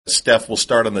Steph, we'll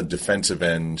start on the defensive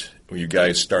end. You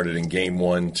guys started in Game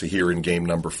 1 to here in Game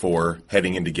number 4,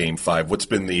 heading into Game 5. What's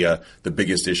been the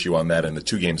biggest issue on that and the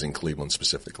 2 games in Cleveland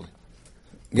specifically?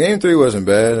 Game 3 wasn't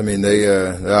bad. I mean,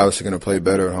 they're obviously going to play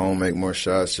better at home, make more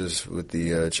shots just with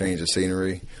the change of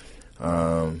scenery.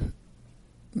 And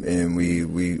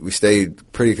we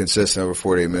stayed pretty consistent over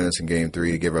 48 minutes in Game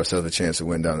 3 to give ourselves a chance to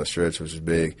win down the stretch, which was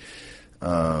big.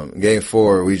 Game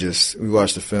 4, we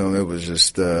watched the film. It was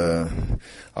just,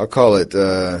 I'll call it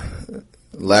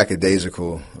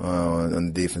lackadaisical on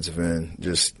the defensive end.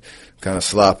 Just kind of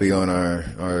sloppy on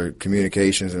our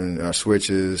communications and our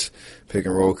switches, pick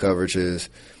and roll coverages.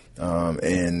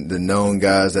 And the known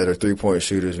guys that are three-point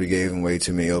shooters, we gave them way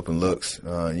too many open looks.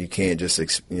 You can't just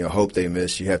hope they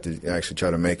miss. You have to actually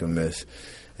try to make them miss.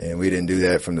 And we didn't do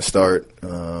that from the start.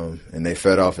 And they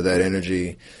fed off of that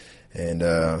energy. And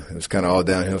it was kind of all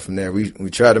downhill from there. We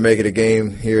tried to make it a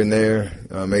game here and there,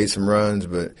 made some runs,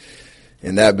 but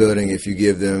in that building, if you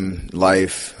give them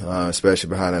life,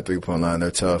 especially behind that three-point line, they're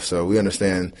tough. So we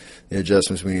understand the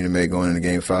adjustments we need to make going into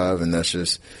Game 5, and that's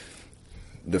just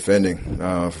defending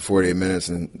for 48 minutes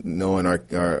and knowing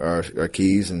our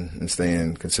keys and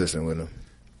staying consistent with them.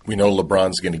 We know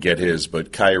LeBron's going to get his,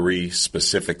 but Kyrie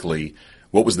specifically,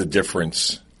 what was the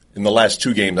difference in the last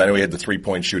 2 games? I know he had the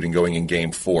three-point shooting going in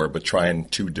Game 4, but trying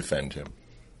to defend him.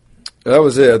 That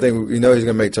was it. I think he's going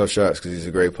to make tough shots because he's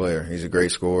a great player. He's a great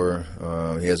scorer.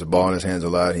 He has the ball in his hands a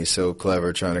lot. He's so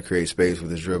clever trying to create space with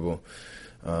his dribble.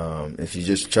 If you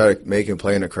just try to make him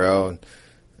play in the crowd,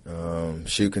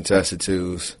 shoot contested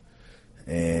twos,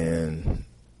 and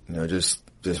just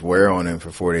wear on him for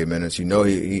 48 minutes.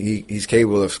 He's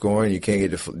capable of scoring. You can't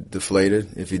get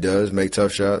deflated if he does make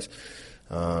tough shots.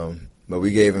 But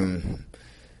we gave him,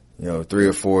 3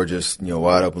 or 4 just,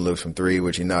 wide open looks from 3,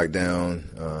 which he knocked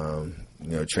down.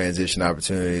 Transition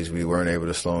opportunities, we weren't able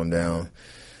to slow him down.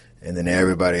 And then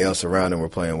everybody else around him were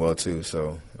playing well too.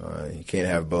 So you can't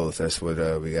have both. That's what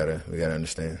we gotta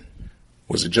understand.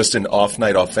 Was it just an off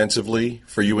night offensively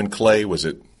for you and Clay? Was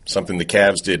it something the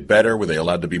Cavs did better? Were they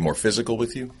allowed to be more physical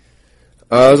with you?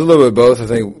 It was a little bit of both. I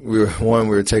think we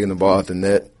were taking the ball out the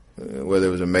net, whether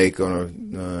it was a make or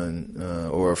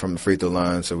from the free throw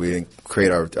line, so we didn't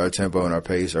create our tempo and our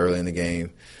pace early in the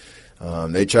game.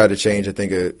 They tried to change, I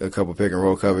think, a couple pick and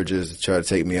roll coverages to try to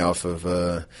take me off of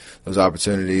those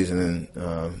opportunities, and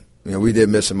then we did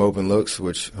miss some open looks,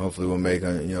 which hopefully we'll make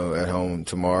at home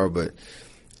tomorrow. But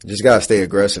just gotta stay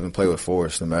aggressive and play with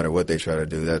force, no matter what they try to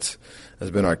do. That's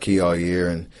been our key all year,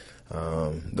 and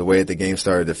the way that the game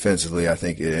started defensively, I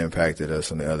think it impacted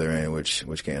us on the other end,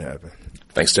 which can't happen.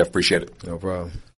 Thanks, Steph. Appreciate it. No problem.